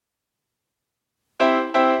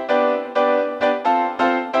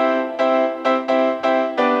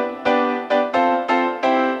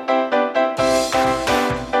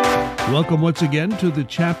Welcome once again to the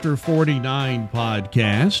Chapter 49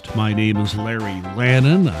 podcast. My name is Larry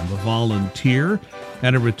Lannon. I'm a volunteer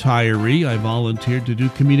and a retiree. I volunteered to do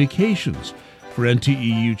communications for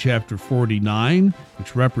NTEU Chapter 49,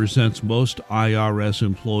 which represents most IRS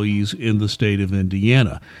employees in the state of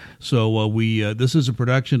Indiana. So this is a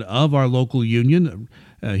production of our local union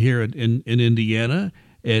here in Indiana,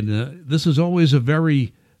 and this is always a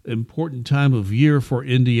very important time of year for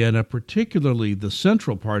Indiana, particularly the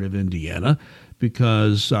central part of Indiana,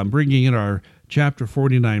 because I'm bringing in our Chapter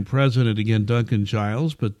 49 president again, Duncan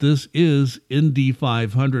Giles, but this is Indy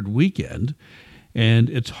 500 weekend, and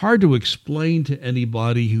it's hard to explain to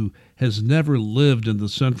anybody who has never lived in the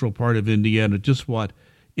central part of Indiana just what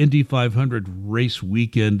Indy 500 race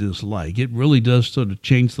weekend is like. It really does sort of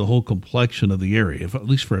change the whole complexion of the area, at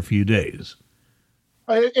least for a few days.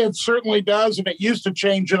 It certainly does, and it used to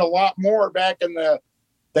change it a lot more back in the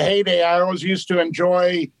heyday. I always used to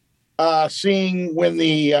enjoy seeing when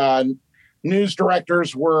the news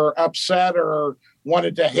directors were upset or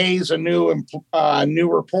wanted to haze a new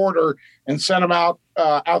reporter and send them out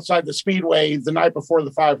outside the Speedway the night before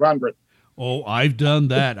the 500. Oh, I've done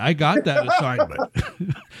that. I got that assignment.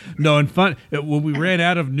 No, and fun. When we ran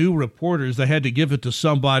out of new reporters, they had to give it to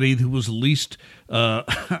somebody who was least,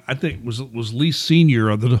 I think, was least senior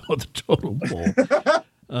on the total poll.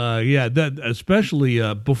 That especially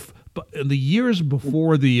in the years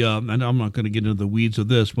before the, and I'm not going to get into the weeds of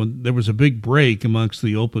this, when there was a big break amongst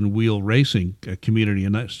the open wheel racing community,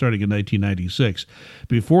 starting in 1996.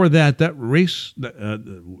 Before that race,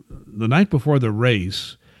 the night before the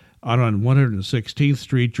race, out on 116th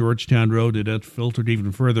Street, Georgetown Road, it filtered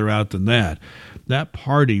even further out than that. That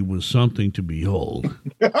party was something to behold.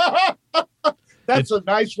 That's a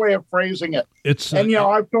nice way of phrasing it.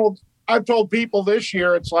 I've told people this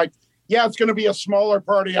year, it's like, yeah, it's going to be a smaller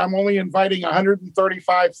party. I'm only inviting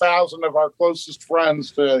 135,000 of our closest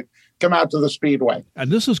friends to come out to the Speedway.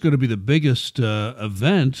 And this is going to be the biggest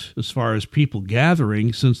event as far as people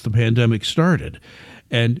gathering since the pandemic started.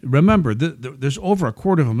 And remember, there's over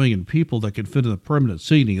 250,000 people that can fit in the permanent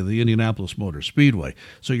seating of the Indianapolis Motor Speedway.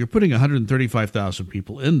 So you're putting 135,000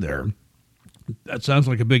 people in there. That sounds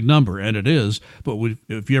like a big number, and it is. But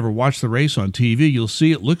if you ever watch the race on TV, you'll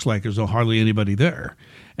see it looks like there's hardly anybody there.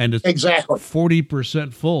 And it's exactly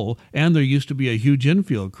 40% full, and there used to be a huge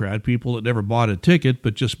infield crowd, people that never bought a ticket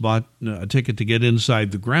but just bought a ticket to get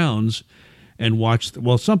inside the grounds and watch.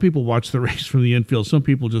 Some people watch the race from the infield. Some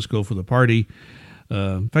people just go for the party.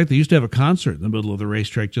 In fact, they used to have a concert in the middle of the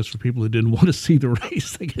racetrack just for people who didn't want to see the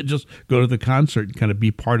race. They could just go to the concert and kind of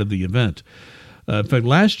be part of the event. In fact,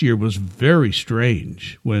 last year was very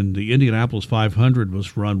strange when the Indianapolis 500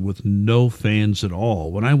 was run with no fans at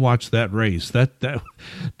all. When I watched that race, that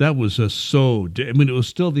was it was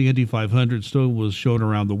still the Indy 500, still was shown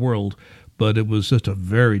around the world, but it was just a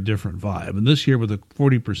very different vibe. And this year with a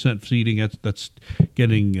 40% seating, that's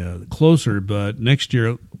getting closer, but next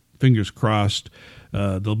year, fingers crossed,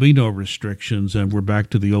 there'll be no restrictions, and we're back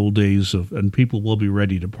to the old days and people will be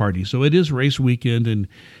ready to party. So it is race weekend in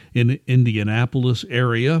Indianapolis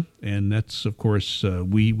area, and that's, of course,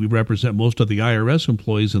 we represent most of the IRS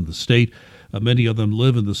employees in the state. Many of them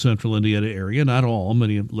live in the central Indiana area. Not all.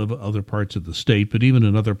 Many live in other parts of the state. But even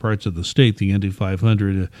in other parts of the state, the Indy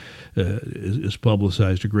 500 is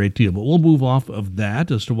publicized a great deal. But we'll move off of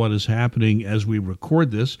that as to what is happening as we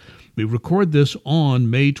record this. We record this on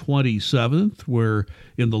May 27th. We're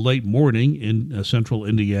in the late morning in central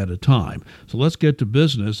Indiana time. So let's get to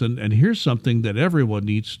business. And here's something that everyone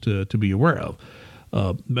needs to be aware of.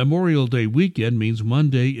 Memorial Day weekend means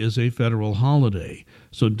Monday is a federal holiday.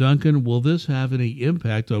 So, Duncan, will this have any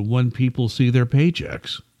impact on when people see their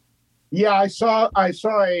paychecks? Yeah, I saw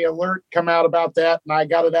a alert come out about that, and I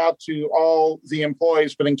got it out to all the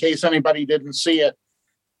employees. But in case anybody didn't see it,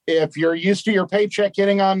 if you're used to your paycheck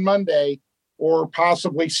hitting on Monday or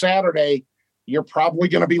possibly Saturday, you're probably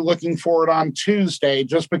going to be looking for it on Tuesday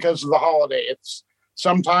just because of the holiday.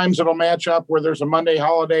 Sometimes it'll match up where there's a Monday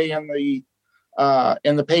holiday in the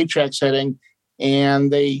paychecks hitting.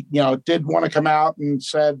 And they, did want to come out and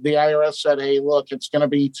said, the IRS said, hey, look, it's going to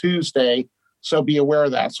be Tuesday. So be aware of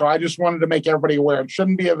that. So I just wanted to make everybody aware. It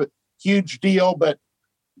shouldn't be a huge deal, but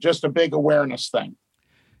just a big awareness thing.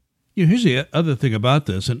 Here's the other thing about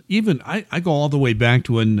this. And even I go all the way back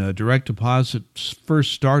to when direct deposits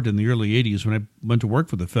first started in the early 80s when I went to work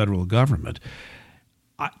for the federal government.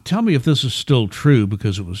 Tell me if this is still true,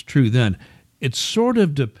 because it was true then. It's sort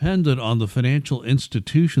of dependent on the financial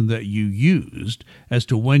institution that you used as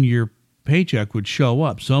to when your paycheck would show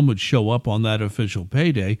up. Some would show up on that official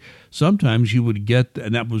payday. Sometimes you would get,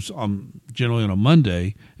 and that was generally on a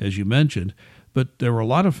Monday, as you mentioned, but there were a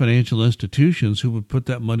lot of financial institutions who would put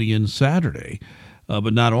that money in Saturday,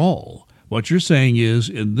 but not all. What you're saying is,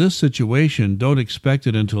 in this situation, don't expect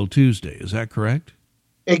it until Tuesday. Is that correct?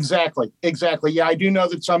 Exactly. Yeah, I do know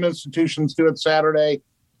that some institutions do it Saturday,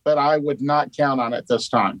 but I would not count on it this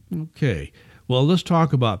time. Okay. Well, let's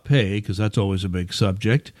talk about pay, because that's always a big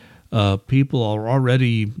subject. People are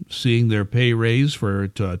already seeing their pay raise for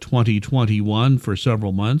 2021 for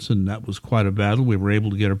several months, and that was quite a battle. We were able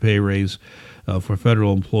to get a pay raise for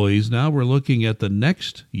federal employees. Now we're looking at the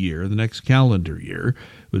next year, the next calendar year,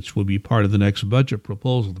 which will be part of the next budget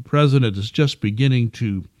proposal. The president is just beginning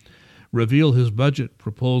to reveal his budget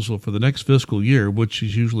proposal for the next fiscal year, which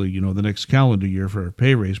is usually, the next calendar year for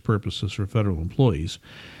pay raise purposes for federal employees.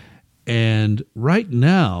 And right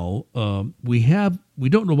now, we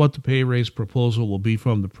don't know what the pay raise proposal will be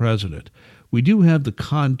from the president. We do have the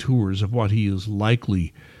contours of what he is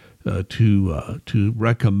likely to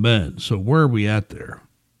recommend. So where are we at there?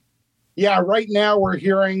 Yeah, right now we're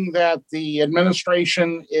hearing that the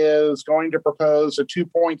administration is going to propose a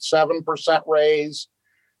 2.7% raise.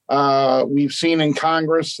 We've seen in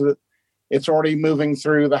Congress that it's already moving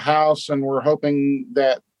through the House, and we're hoping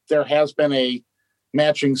that there has been a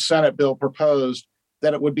matching Senate bill proposed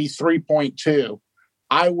that it would be 3.2.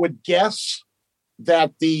 I would guess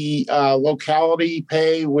that the locality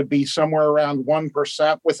pay would be somewhere around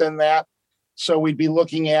 1% within that. So we'd be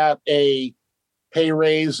looking at a pay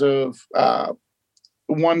raise of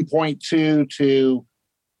 1.2 to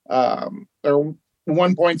or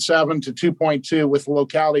 1.7 to 2.2 with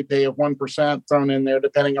locality pay of 1% thrown in there,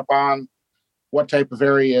 depending upon what type of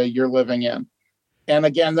area you're living in. And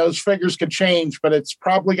again, those figures could change, but it's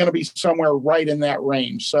probably going to be somewhere right in that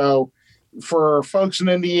range. So for folks in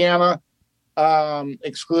Indiana,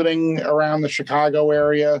 excluding around the Chicago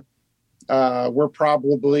area, we're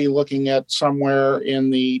probably looking at somewhere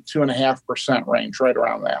in the 2.5% range, right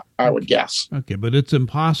around that, I would guess. Okay, but it's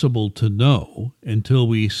impossible to know until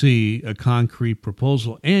we see a concrete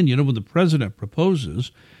proposal. And, when the president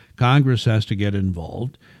proposes, Congress has to get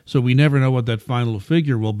involved. So we never know what that final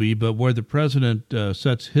figure will be, but where the president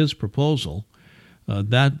sets his proposal,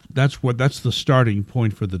 that's the starting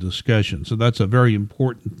point for the discussion. So that's a very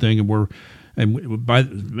important thing, and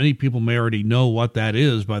many people may already know what that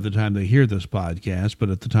is by the time they hear this podcast, but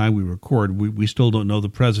at the time we record, we still don't know. The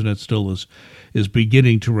president still is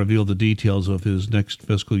beginning to reveal the details of his next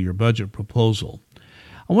fiscal year budget proposal.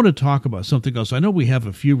 I want to talk about something else. I know we have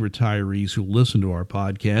a few retirees who listen to our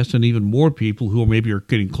podcast, and even more people who maybe are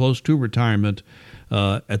getting close to retirement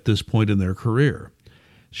at this point in their career.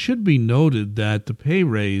 It should be noted that the pay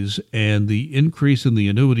raise and the increase in the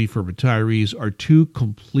annuity for retirees are two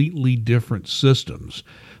completely different systems.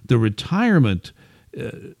 The retirement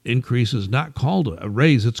increase is not called a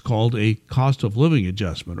raise, it's called a cost of living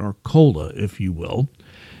adjustment, or COLA, if you will.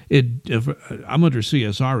 I'm under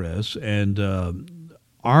CSRS, and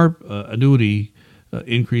our annuity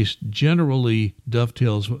increase generally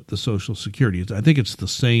dovetails with the Social Security. I think it's the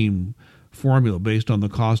same formula based on the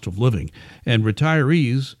cost of living. And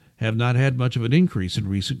retirees have not had much of an increase in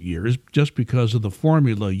recent years just because of the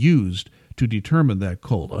formula used to determine that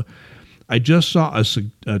COLA. I just saw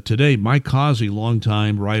today, Mike Causey,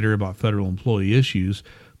 longtime writer about federal employee issues,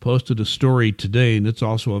 posted a story today, and it's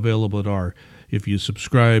also available if you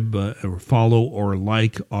subscribe or follow or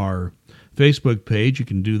like our Facebook page. You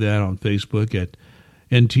can do that on Facebook at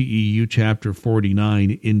NTEU Chapter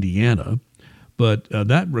 49 Indiana. But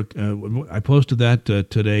I posted that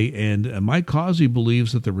today, and Mike Causey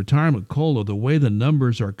believes that the retirement COLA, the way the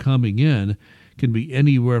numbers are coming in, can be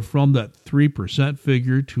anywhere from that 3%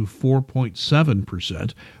 figure to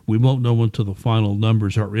 4.7%. We won't know until the final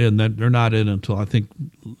numbers are in. They're not in until, I think,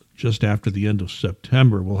 just after the end of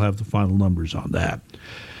September. We'll have the final numbers on that.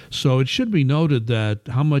 So it should be noted that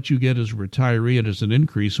how much you get as a retiree and as an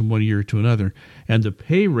increase from one year to another, and the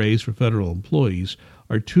pay raise for federal employees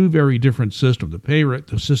are two very different systems.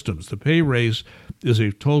 The pay raise is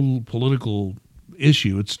a total political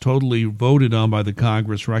issue. It's totally voted on by the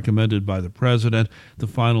Congress, recommended by the president. The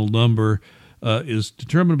final number is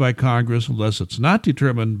determined by Congress. Unless it's not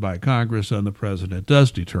determined by Congress, and the president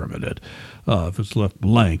does determine it, if it's left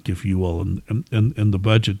blank, if you will, in the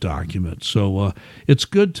budget document. So it's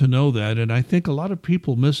good to know that, and I think a lot of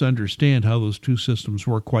people misunderstand how those two systems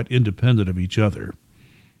work quite independent of each other.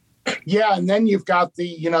 Yeah, and then you've got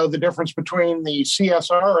the difference between the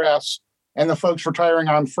CSRS and the folks retiring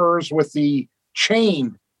on FERS with the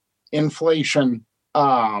chain inflation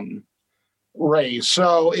raise.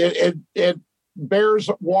 So it bears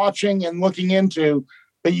watching and looking into,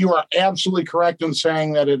 but you are absolutely correct in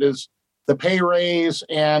saying that it is the pay raise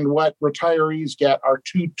and what retirees get are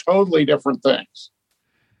two totally different things.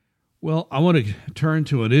 Well, I want to turn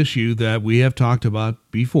to an issue that we have talked about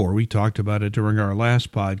before. We talked about it during our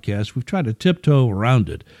last podcast. We've tried to tiptoe around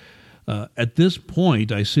it. At this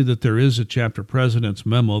point, I see that there is a chapter president's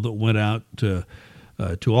memo that went out to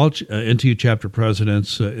all NTU chapter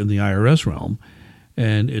presidents in the IRS realm,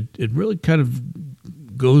 and it really kind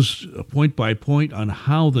of goes point by point on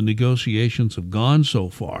how the negotiations have gone so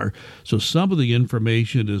far. So some of the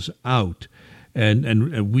information is out, and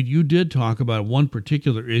you did talk about one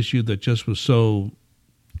particular issue that just was so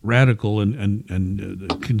radical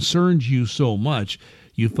and concerns you so much.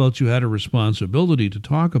 You felt you had a responsibility to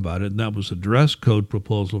talk about it, and that was a dress code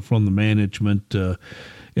proposal from the management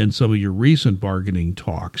in some of your recent bargaining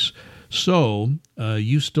talks. So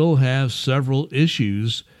you still have several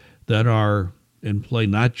issues that are in play,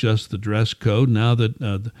 not just the dress code. Now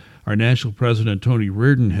that our national president, Tony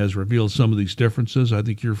Reardon, has revealed some of these differences, I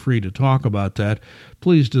think you're free to talk about that.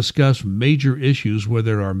 Please discuss major issues where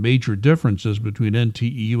there are major differences between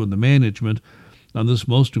NTEU and the management on this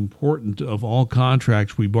most important of all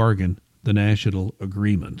contracts we bargain, the national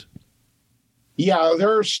agreement. Yeah,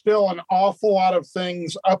 there's still an awful lot of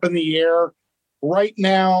things up in the air. Right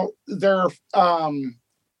now, I'm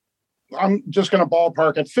just going to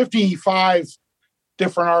ballpark it, 55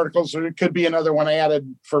 different articles. There could be another one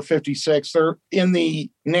added for 56. They're in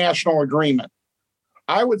the national agreement.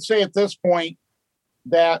 I would say at this point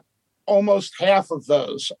that almost half of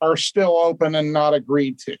those are still open and not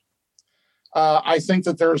agreed to. I think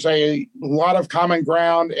that there's a lot of common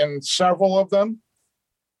ground in several of them,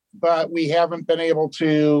 but we haven't been able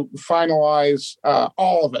to finalize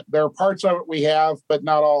all of it. There are parts of it we have, but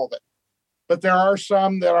not all of it. But there are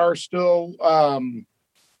some that are still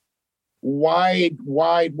wide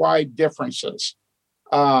differences.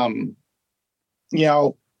 Some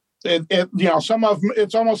of them,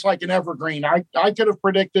 it's almost like an evergreen. I could have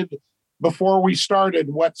predicted before we started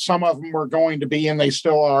what some of them were going to be, and they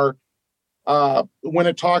still are. When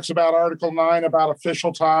it talks about Article 9, about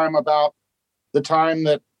official time, about the time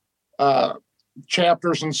that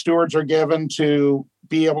chapters and stewards are given to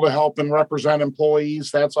be able to help and represent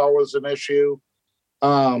employees, that's always an issue.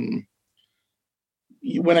 When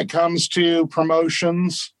it comes to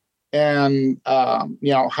promotions and,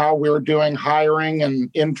 how we're doing hiring and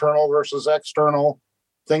internal versus external,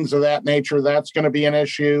 things of that nature, that's going to be an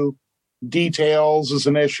issue. Details is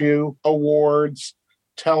an issue. Awards,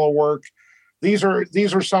 telework. These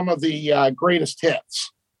are some of the greatest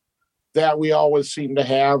hits that we always seem to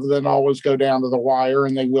have, then always go down to the wire,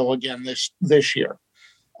 and they will again this year.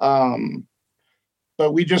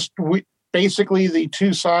 But we basically the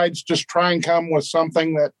two sides just try and come with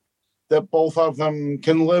something that both of them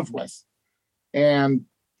can live with. And,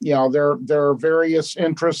 there are various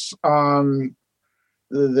interests on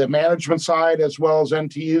the management side as well as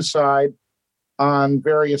NTU side on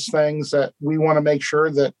various things that we want to make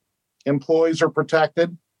sure that employees are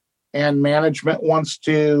protected, and management wants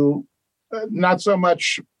to not so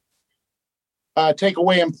much take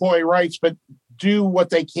away employee rights, but do what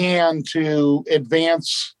they can to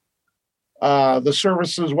advance the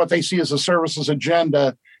services, what they see as the services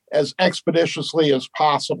agenda, as expeditiously as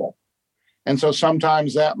possible. And so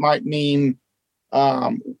sometimes that might mean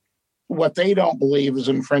what they don't believe is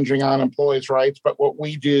infringing on employees' rights, but what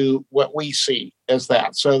we see as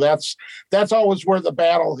that. So that's always where the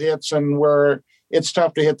battle hits and where it's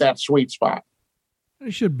tough to hit that sweet spot.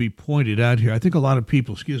 It should be pointed out here, I think a lot of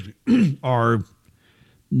people, are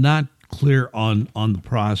not clear on the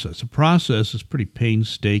process. The process is pretty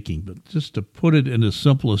painstaking, but just to put it in the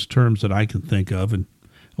simplest terms that I can think of, and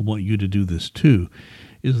I want you to do this too,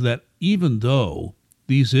 is that even though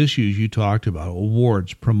these issues you talked about,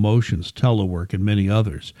 awards, promotions, telework, and many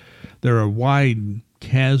others, there are wide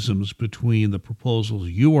chasms between the proposals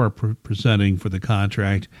you are presenting for the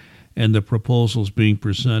contract and the proposals being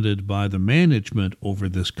presented by the management over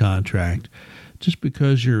this contract. Just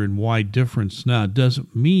because you're in wide difference now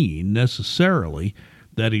doesn't mean necessarily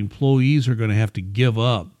that employees are going to have to give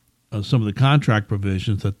up some of the contract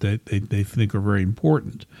provisions that they think are very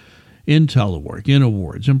important in telework, in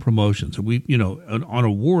awards, in promotions. On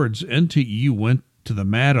awards, NTEU went to the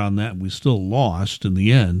mat on that. We still lost in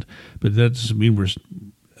the end, but that doesn't mean we're,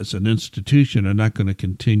 as an institution, are not going to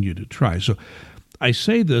continue to try. So I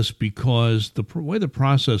say this because the way the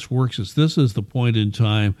process works is this is the point in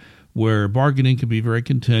time where bargaining can be very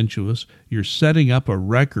contentious. You're setting up a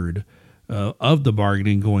record of the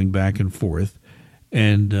bargaining going back and forth,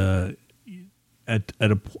 and you're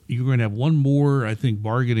going to have one more, I think,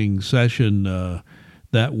 bargaining session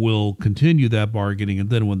that will continue that bargaining. And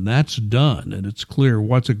then when that's done and it's clear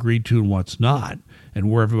what's agreed to and what's not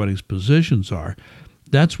and where everybody's positions are,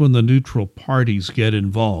 that's when the neutral parties get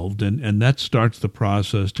involved, and that starts the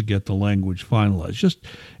process to get the language finalized. Just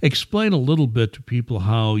explain a little bit to people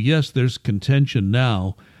how, yes, there's contention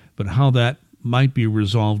now, but how that might be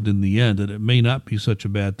resolved in the end, and it may not be such a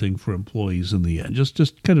bad thing for employees in the end.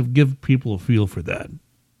 Just kind of give people a feel for that.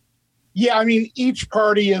 Yeah, I mean, each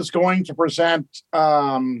party is going to present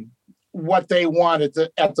what they want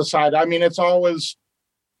at the side. I mean, it's always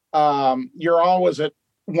you're always at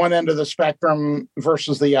one end of the spectrum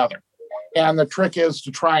versus the other, and the trick is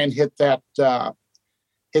to try and hit that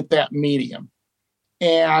medium.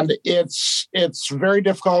 And it's very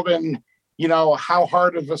difficult, and how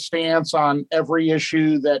hard of a stance on every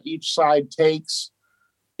issue that each side takes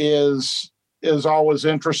is always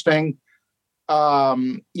interesting.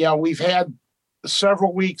 We've had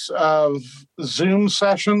several weeks of Zoom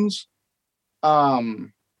sessions,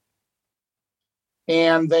 and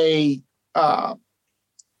they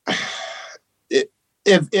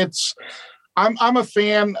I'm a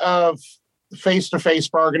fan of face-to-face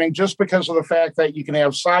bargaining just because of the fact that you can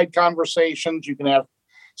have side conversations, you can have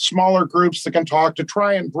smaller groups that can talk to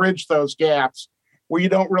try and bridge those gaps where you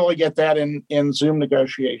don't really get that in Zoom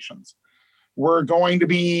negotiations. We're going to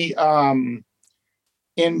be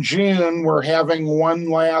in June, we're having one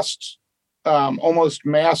last almost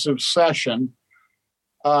massive session.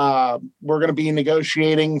 We're going to be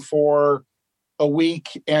negotiating for a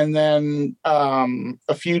week and then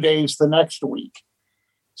a few days the next week.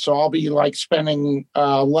 So I'll be spending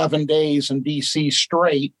 11 days in DC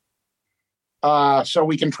straight. So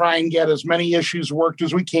we can try and get as many issues worked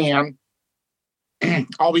as we can.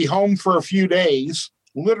 I'll be home for a few days,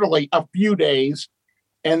 literally a few days,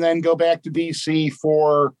 and then go back to DC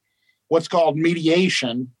for what's called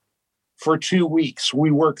mediation for 2 weeks.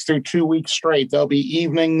 We work through 2 weeks straight. There'll be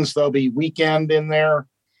evenings, there'll be weekend in there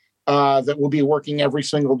that we'll be working every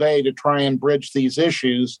single day to try and bridge these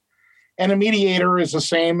issues. And a mediator is the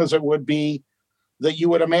same as it would be that you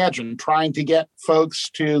would imagine, trying to get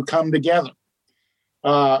folks to come together.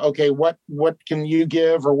 Okay, what can you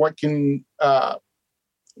give or what can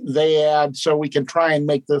they add so we can try and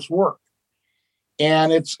make this work?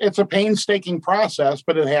 And it's a painstaking process,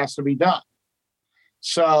 but it has to be done.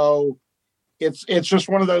 So it's just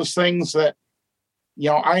one of those things that,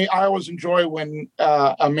 I always enjoy when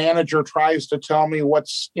a manager tries to tell me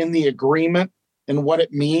what's in the agreement and what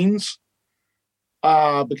it means,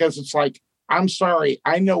 because it's like, I'm sorry,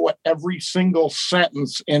 I know what every single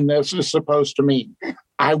sentence in this is supposed to mean.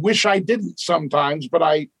 I wish I didn't sometimes, but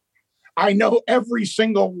I know every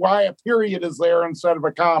single why a period is there instead of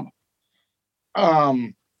a comma.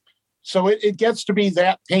 So it gets to be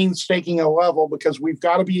that painstaking a level because we've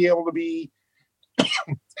got to be able to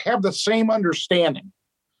have the same understanding.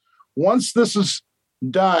 Once this is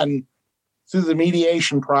done through the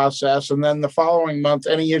mediation process, and then the following month,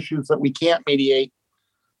 any issues that we can't mediate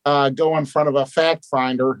go in front of a fact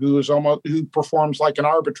finder who performs like an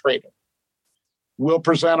arbitrator. We'll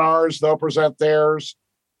present ours, they'll present theirs,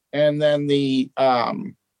 and then the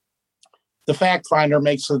fact finder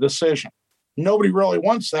makes the decision. Nobody really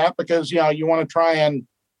wants that because you want to try and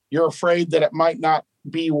you're afraid that it might not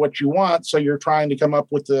be what you want, so you're trying to come up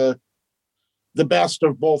with the best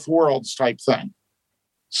of both worlds type thing.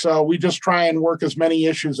 So we just try and work as many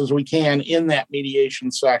issues as we can in that mediation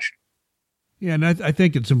session. Yeah, and I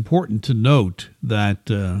think it's important to note that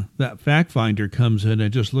that fact finder comes in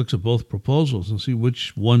and just looks at both proposals and see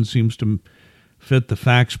which one seems to fit the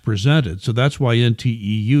facts presented. So that's why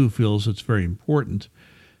NTEU feels it's very important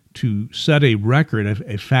to set a record,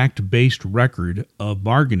 a fact-based record of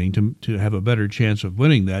bargaining to have a better chance of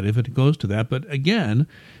winning that if it goes to that. But again,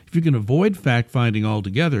 if you can avoid fact-finding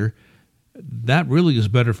altogether, that really is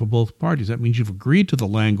better for both parties. That means you've agreed to the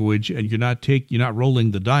language and you're not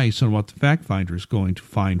rolling the dice on what the fact finder is going to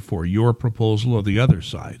find for your proposal or the other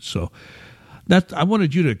side. So I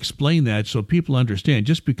wanted you to explain that so people understand.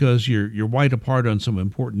 Just because you're wide apart on some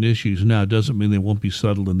important issues now doesn't mean they won't be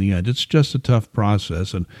settled in the end. It's just a tough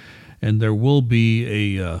process, and there will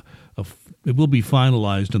be it will be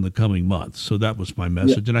finalized in the coming months. So that was my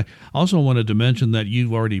message. Yeah. And I also wanted to mention that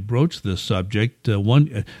you've already broached this subject.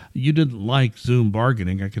 You didn't like Zoom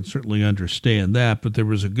bargaining. I can certainly understand that, but there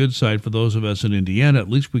was a good side for those of us in Indiana. At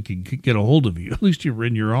least we could get a hold of you. At least you were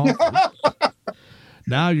in your office.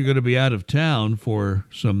 Now you're going to be out of town for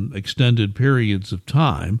some extended periods of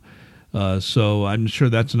time. So I'm sure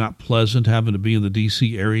that's not pleasant, having to be in the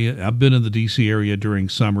D.C. area. I've been in the D.C. area during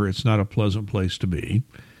summer. It's not a pleasant place to be.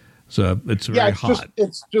 So it's very hot.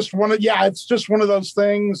 It's just one of those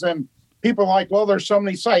things. And people are like, well, there's so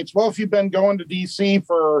many sites. Well, if you've been going to DC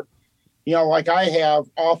for, like I have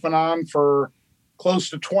off and on for close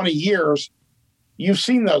to 20 years, you've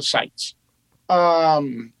seen those sites.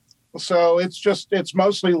 So it's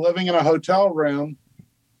mostly living in a hotel room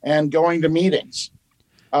and going to meetings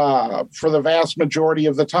for the vast majority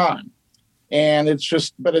of the time. And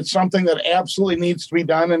but it's something that absolutely needs to be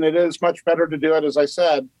done. And it is much better to do it, as I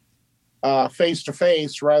said, face to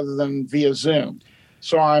face rather than via Zoom.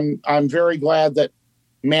 So I'm very glad that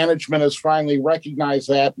management has finally recognized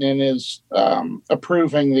that and is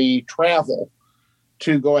approving the travel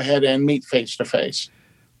to go ahead and meet face to face.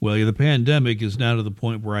 Well, the pandemic is now to the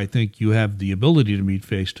point where I think you have the ability to meet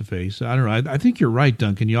face to face. I don't know. I think you're right,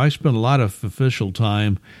 Duncan. I spent a lot of official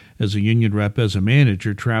time as a union rep, as a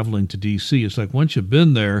manager, traveling to D.C. It's like once you've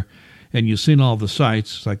been there and you've seen all the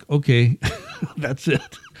sites, it's like, okay, that's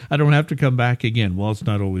it. I don't have to come back again. Well, it's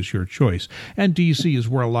not always your choice. And D.C. is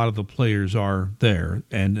where a lot of the players are there.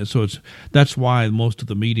 And so that's why most of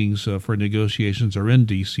the meetings for negotiations are in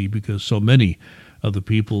D.C., because so many of the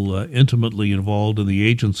people intimately involved and the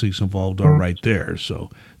agencies involved are right there.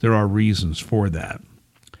 So there are reasons for that.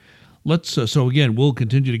 So again, we'll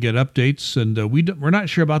continue to get updates, and we're not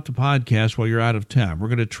sure about the podcast while you're out of town. We're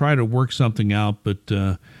going to try to work something out, but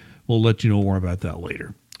we'll let you know more about that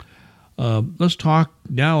later. Let's talk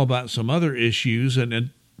now about some other issues,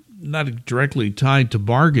 and not directly tied to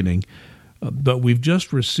bargaining, but we've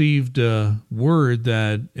just received word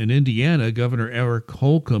that in Indiana, Governor Eric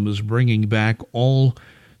Holcomb is bringing back all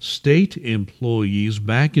state employees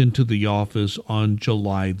back into the office on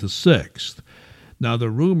July the 6th. Now, the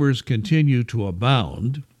rumors continue to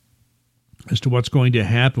abound as to what's going to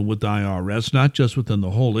happen with the IRS, not just within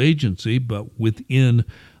the whole agency, but within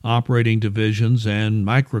operating divisions and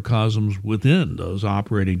microcosms within those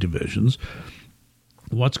operating divisions.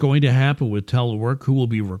 What's going to happen with telework? Who will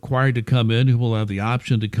be required to come in? Who will have the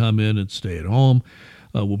option to come in and stay at home?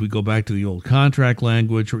 Will we go back to the old contract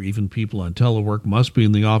language, or even people on telework must be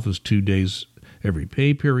in the office 2 days every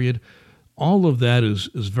pay period? All of that is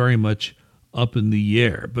very much up in the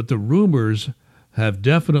air. But the rumors have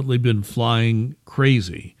definitely been flying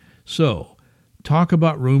crazy. So talk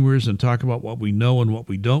about rumors and talk about what we know and what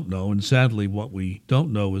we don't know. And sadly, what we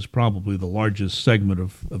don't know is probably the largest segment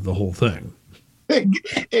of the whole thing.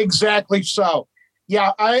 Exactly so.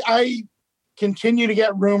 Yeah, I continue to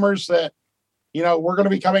get rumors that, we're going to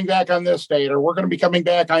be coming back on this date, or we're going to be coming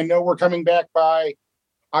back. I know we're coming back by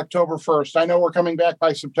October 1st. I know we're coming back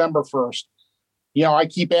by September 1st. I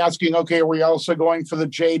keep asking, okay, are we also going for the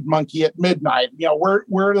Jade Monkey at midnight?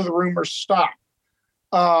 Where do the rumors stop?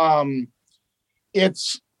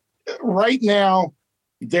 It's right now,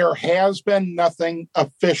 there has been nothing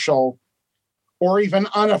official or even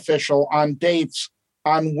unofficial on dates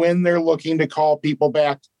on when they're looking to call people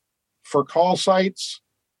back for call sites,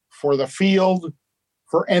 for the field,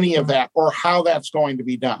 for any of that, or how that's going to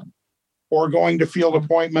be done, or going to field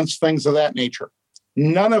appointments, things of that nature.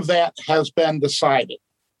 None of that has been decided.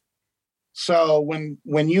 So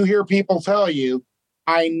when you hear people tell you,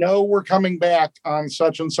 I know we're coming back on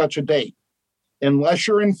such and such a date, unless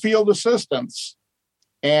you're in field assistance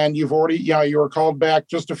and you've already, you were called back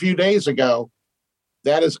just a few days ago,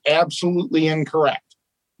 that is absolutely incorrect,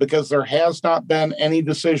 because there has not been any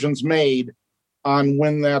decisions made on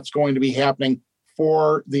when that's going to be happening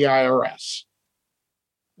for the IRS.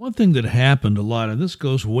 One thing that happened a lot, and this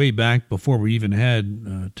goes way back before we even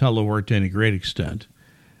had telework to any great extent,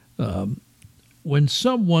 when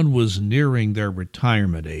someone was nearing their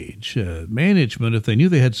retirement age, management, if they knew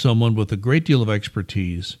they had someone with a great deal of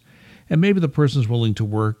expertise, and maybe the person's willing to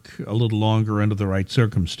work a little longer under the right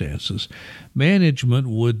circumstances, management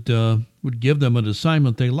would give them an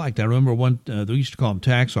assignment they liked. I remember they used to call them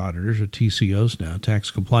tax auditors, or TCOs now,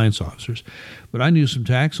 tax compliance officers. But I knew some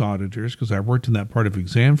tax auditors because I worked in that part of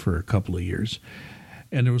exam for a couple of years.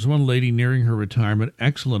 And there was one lady nearing her retirement,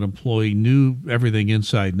 excellent employee, knew everything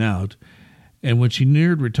inside and out. And when she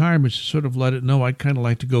neared retirement, she sort of let it know, I'd kind of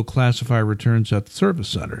like to go classify returns at the service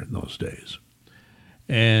center in those days.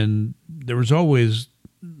 And there was always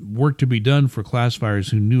work to be done for classifiers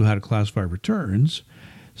who knew how to classify returns.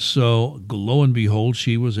 So lo and behold,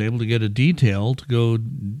 she was able to get a detail to go.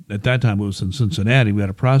 At that time, it was in Cincinnati. We had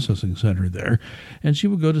a processing center there. And she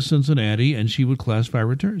would go to Cincinnati and she would classify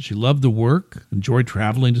returns. She loved the work, enjoyed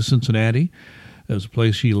traveling to Cincinnati. It was a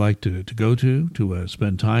place she liked to go to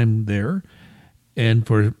spend time there. And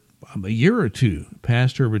for a year or two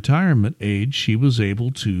past her retirement age, she was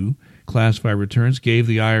able to classify returns, gave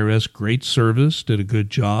the IRS great service, did a good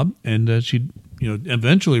job, and she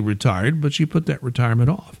eventually retired, but she put that retirement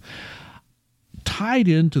off. tied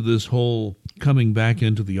into this whole coming back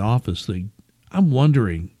into the office thing, I'm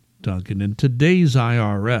wondering, Duncan, in today's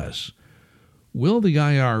IRS, will the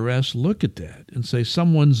IRS look at that and say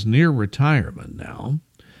someone's near retirement now?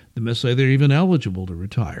 They may say they're even eligible to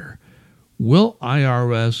retire. Will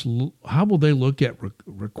IRS, how will they look at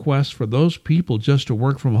requests for those people just to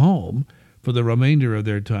work from home for the remainder of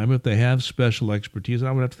their time if they have special expertise? I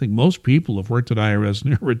would have to think most people have worked at IRS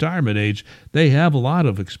near retirement age. They have a lot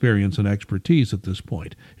of experience and expertise at this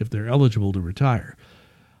point if they're eligible to retire.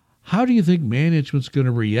 How do you think management's going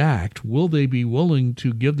to react? Will they be willing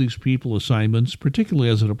to give these people assignments, particularly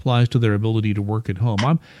as it applies to their ability to work at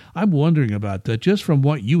home? I'm wondering about that. Just from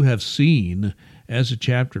what you have seen as a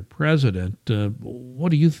chapter president, what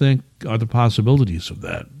do you think are the possibilities of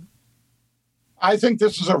that? I think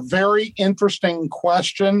this is a very interesting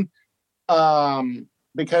question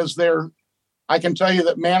because I can tell you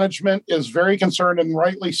that management is very concerned, and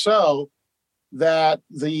rightly so, that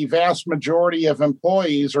the vast majority of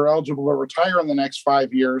employees are eligible to retire in the next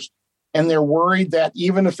 5 years. And they're worried that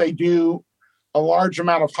even if they do a large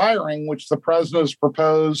amount of hiring, which the president has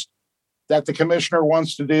proposed, that the commissioner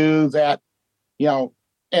wants to do, that,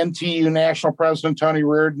 NTU National President Tony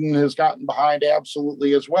Reardon has gotten behind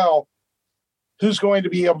absolutely as well. Who's going to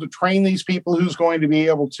be able to train these people? Who's going to be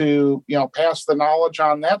able to, pass the knowledge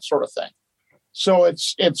on, that sort of thing? So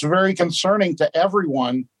it's very concerning to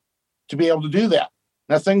everyone to be able to do that.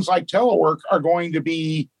 Now, things like telework are going to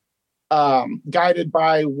be guided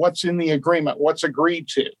by what's in the agreement, what's agreed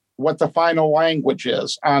to, what the final language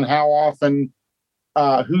is on how often,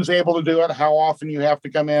 who's able to do it, how often you have to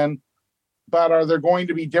come in. But are there going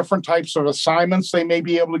to be different types of assignments they may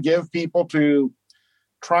be able to give people to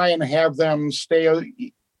try and have them stay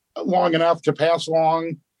long enough to pass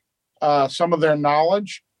along some of their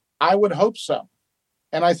knowledge? I would hope so.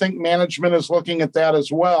 And I think management is looking at that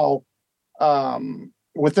as well,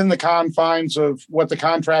 within the confines of what the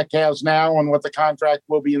contract has now and what the contract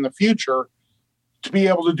will be in the future, to be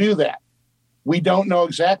able to do that. We don't know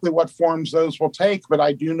exactly what forms those will take, but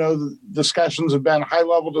I do know the discussions have been,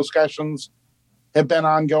 high-level discussions have been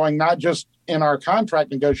ongoing, not just in our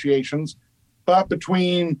contract negotiations, but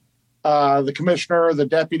between the commissioner, the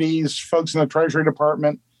deputies, folks in the Treasury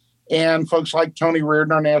Department, and folks like Tony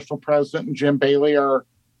Reardon, our national president, and Jim Bailey, our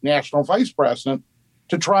national vice president,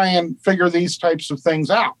 to try and figure these types of things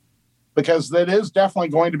out, because that is definitely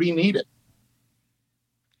going to be needed.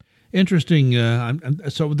 Interesting.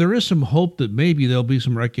 So there is some hope that maybe there'll be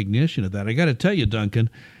some recognition of that. I got to tell you, Duncan,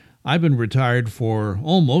 I've been retired for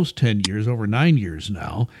almost 10 years, over 9 years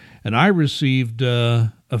now, and I received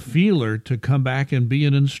a feeler to come back and be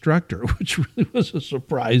an instructor, which really was a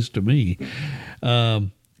surprise to me.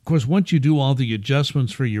 Of course, once you do all the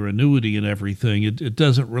adjustments for your annuity and everything, it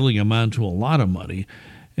doesn't really amount to a lot of money.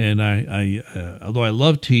 And although I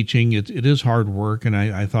love teaching, it is hard work, and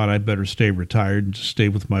I thought I'd better stay retired and just stay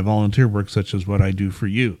with my volunteer work, such as what I do for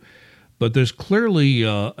you. But there's clearly,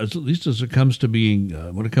 at least as it comes to being,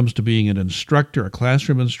 when it comes to being an instructor, a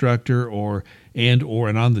classroom instructor, or an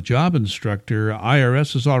on-the-job instructor,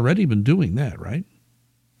 IRS has already been doing that, right?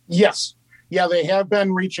 Yes. Yeah, they have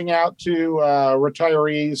been reaching out to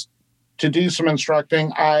retirees to do some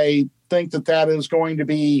instructing. I think that is going to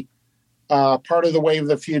be part of the wave of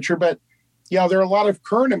the future. But, there are a lot of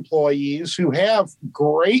current employees who have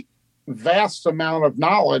great, vast amount of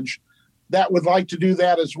knowledge that would like to do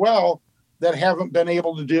that as well, that haven't been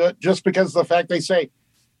able to do it just because of the fact they say,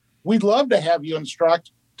 we'd love to have you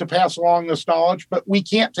instruct to pass along this knowledge, but we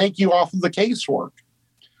can't take you off of the casework.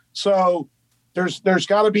 So there's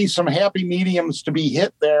got to be some happy mediums to be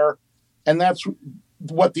hit there, and that's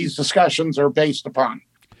what these discussions are based upon.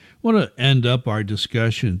 I want to end up our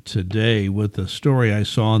discussion today with a story I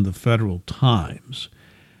saw in the Federal Times,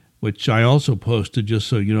 which I also posted just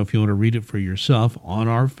so you know if you want to read it for yourself on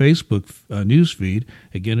our Facebook newsfeed.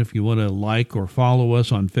 Again, if you want to like or follow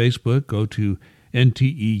us on Facebook, go to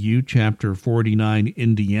NTEU Chapter 49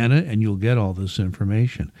 Indiana, and you'll get all this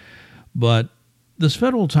information. But this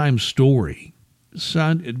Federal Times story,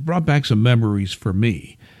 it brought back some memories for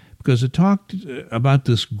me, because it talked about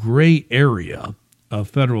this gray area of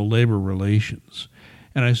federal labor relations.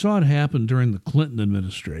 And I saw it happen during the Clinton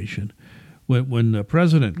administration, when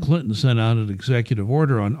President Clinton sent out an executive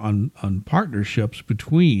order on partnerships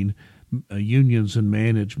between unions and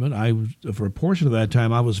management. For a portion of that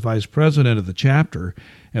time, I was vice president of the chapter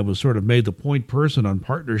and was sort of made the point person on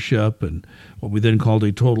partnership and what we then called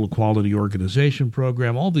a total quality organization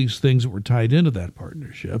program, all these things that were tied into that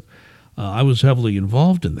partnership. I was heavily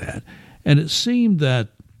involved in that. And it seemed that,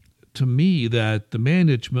 to me, that the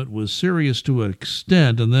management was serious to an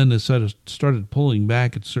extent, and then they started pulling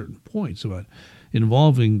back at certain points about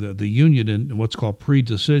involving the union in what's called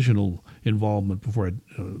pre-decisional involvement before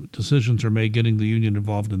decisions are made, getting the union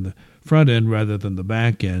involved in the front end rather than the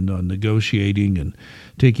back end on negotiating and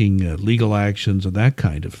taking legal actions and that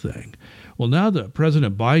kind of thing. Well, now that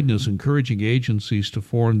President Biden is encouraging agencies to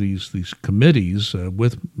form these committees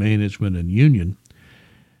with management and union,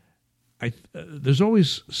 there's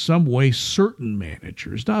always some way certain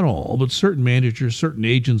managers, not all, but certain managers, certain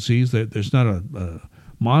agencies, that there's not a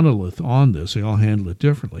monolith on this. They all handle it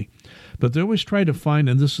differently. But they always try to find,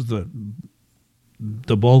 and this is the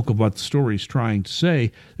bulk of what the story's trying to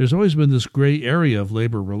say, there's always been this gray area of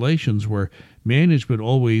labor relations where management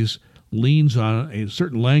always leans on a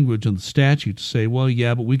certain language in the statute to say, well,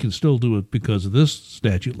 yeah, but we can still do it because of this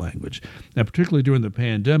statute language. Now, particularly during the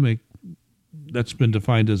pandemic, that's been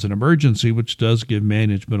defined as an emergency, which does give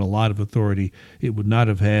management a lot of authority it would not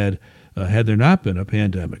have had had there not been a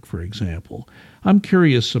pandemic, for example. I'm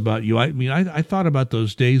curious about you. I mean, I thought about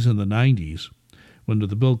those days in the 90s when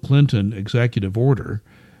the Bill Clinton executive order,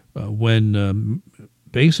 when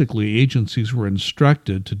basically agencies were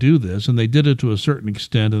instructed to do this, and they did it to a certain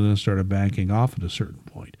extent and then started backing off at a certain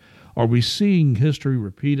point. Are we seeing history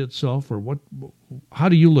repeat itself, or what? How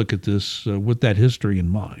do you look at this with that history in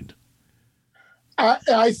mind?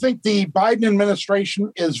 I think the Biden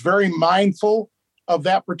administration is very mindful of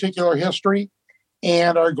that particular history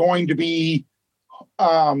and are going to be,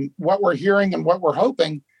 what we're hearing and what we're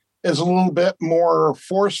hoping is a little bit more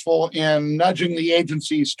forceful in nudging the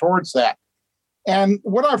agencies towards that. And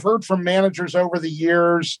what I've heard from managers over the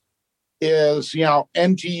years is,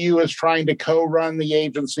 NTU is trying to co-run the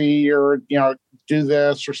agency or, do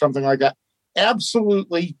this or something like that.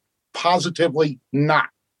 Absolutely, positively not.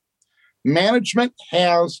 Management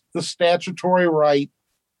has the statutory right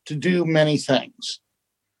to do many things.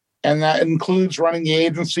 And that includes running the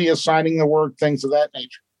agency, assigning the work, things of that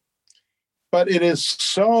nature. But it is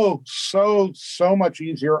so much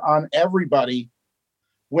easier on everybody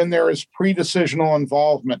when there is pre-decisional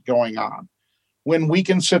involvement going on. When we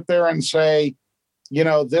can sit there and say,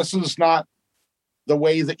 this is not the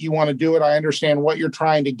way that you want to do it. I understand what you're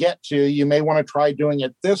trying to get to. You may want to try doing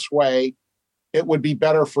it this way. It would be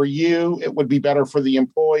better for you. It would be better for the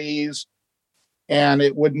employees. And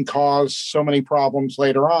it wouldn't cause so many problems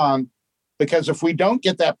later on. Because if we don't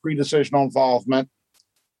get that pre-decisional involvement,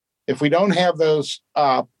 if we don't have those,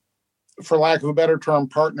 for lack of a better term,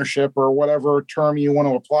 partnership or whatever term you want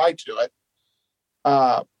to apply to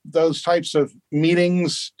it, those types of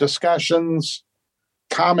meetings, discussions,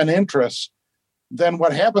 common interests, then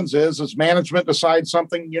what happens is management decides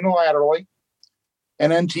something unilaterally,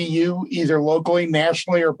 and NTU, either locally,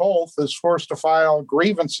 nationally, or both, is forced to file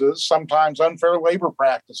grievances, sometimes unfair labor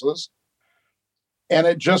practices. And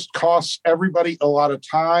it just costs everybody a lot of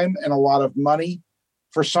time and a lot of money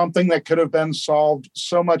for something that could have been solved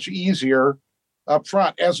so much easier up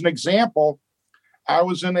front. As an example, I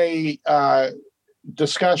was in a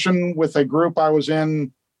discussion with a group I was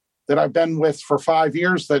in that I've been with for 5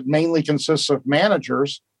 years that mainly consists of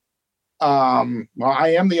managers.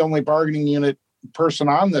 I am the only bargaining unit person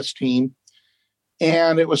on this team,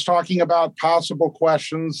 and it was talking about possible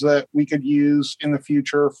questions that we could use in the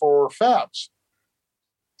future for FEVs.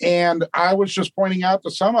 And I was just pointing out to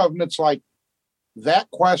some of them, it's like, that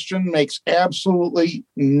question makes absolutely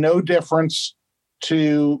no difference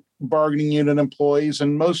to bargaining unit employees,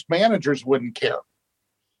 and most managers wouldn't care.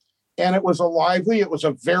 And it was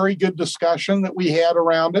a very good discussion that we had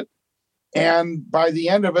around it. And by the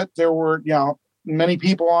end of it, there were, many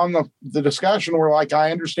people on the discussion were like,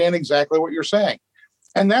 I understand exactly what you're saying.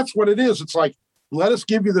 And that's what it is. It's like, let us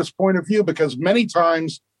give you this point of view, because many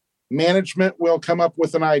times management will come up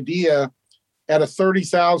with an idea at a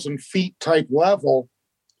 30,000 feet type level.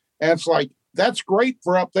 And it's like, that's great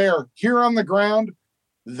for up there. Here on the ground,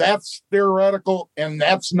 that's theoretical and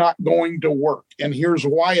that's not going to work. And here's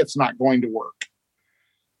why it's not going to work.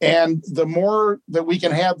 And the more that we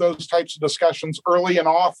can have those types of discussions early and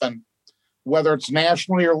often, whether it's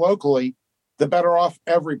nationally or locally, the better off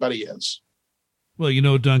everybody is.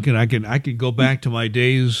 Well, Duncan, I can go back to my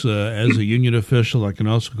days as a union official. I can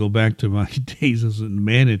also go back to my days as in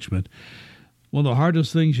management. One of the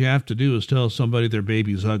hardest things you have to do is tell somebody their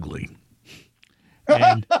baby's ugly.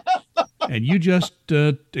 And you just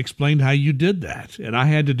explained how you did that. And I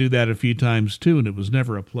had to do that a few times too, and it was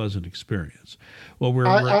never a pleasant experience. Well,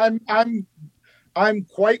 I'm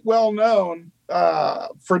quite well known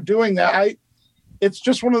for doing that. It's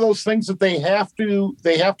just one of those things that they have to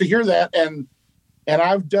hear that, and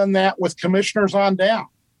I've done that with commissioners on down.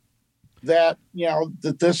 That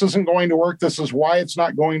that this isn't going to work. This is why it's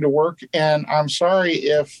not going to work. And I'm sorry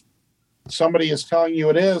if somebody is telling you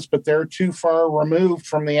it is, but they're too far removed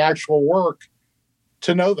from the actual work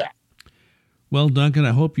to know that. Well, Duncan,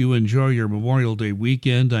 I hope you enjoy your Memorial Day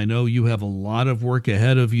weekend. I know you have a lot of work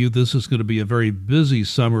ahead of you. This is going to be a very busy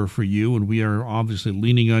summer for you, and we are obviously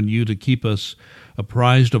leaning on you to keep us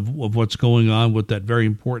apprised of what's going on with that very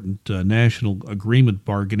important national agreement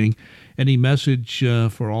bargaining. Any message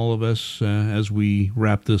for all of us as we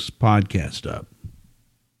wrap this podcast up?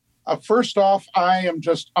 First off, I am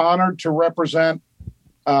just honored to represent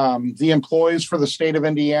the employees for the state of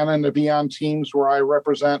Indiana and to be on teams where I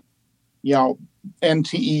represent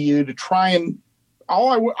NTEU, to try and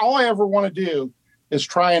all I ever want to do is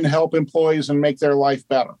try and help employees and make their life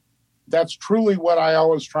better. That's truly what I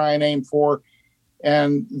always try and aim for.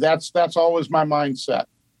 And that's always my mindset.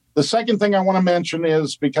 The second thing I want to mention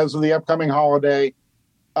is, because of the upcoming holiday,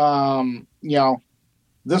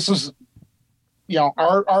 this is,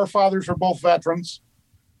 our fathers are both veterans.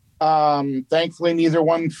 Thankfully, neither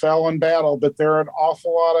one fell in battle, but there are an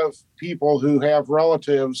awful lot of people who have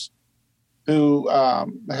relatives who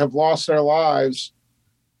have lost their lives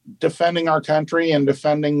defending our country and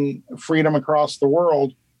defending freedom across the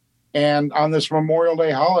world. And on this Memorial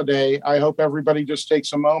Day holiday, I hope everybody just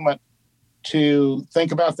takes a moment to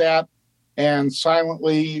think about that and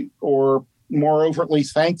silently or more overtly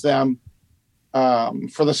thank them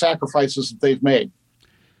for the sacrifices that they've made.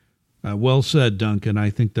 Well said, Duncan. I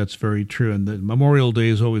think that's very true. And the Memorial Day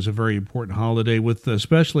is always a very important holiday,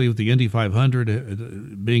 especially with the Indy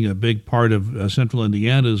 500 being a big part of Central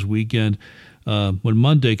Indiana's weekend. When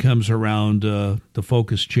Monday comes around, the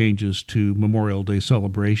focus changes to Memorial Day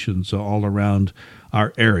celebrations all around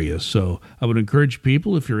our area. So I would encourage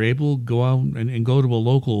people, if you're able, go out and go to a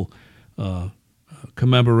local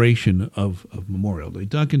commemoration of Memorial Day.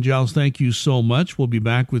 Duncan Giles, thank you so much. We'll be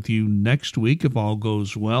back with you next week if all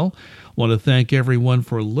goes well. I want to thank everyone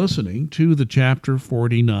for listening to the Chapter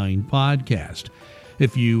 49 podcast.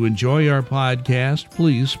 If you enjoy our podcast,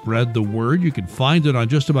 please spread the word. You can find it on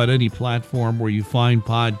just about any platform where you find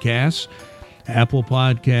podcasts: Apple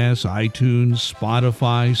Podcasts, iTunes,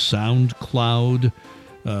 Spotify, SoundCloud,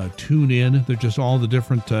 TuneIn. They're just all the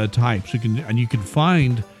different types. You can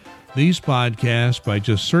find these podcasts by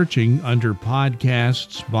just searching under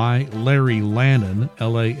Podcasts by Larry Lannan,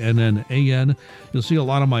 Lannan. You'll see a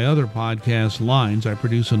lot of my other podcast lines. I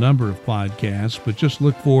produce a number of podcasts, but just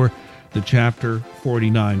look for the Chapter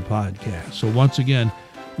 49 podcast. So once again,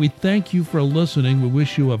 we thank you for listening. We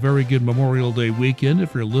wish you a very good Memorial Day weekend.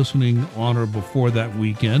 If you're listening on or before that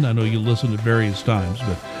weekend, I know you listen at various times,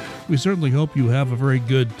 but we certainly hope you have a very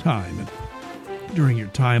good time during your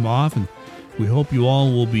time off, and we hope you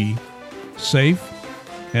all will be safe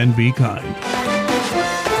and be kind.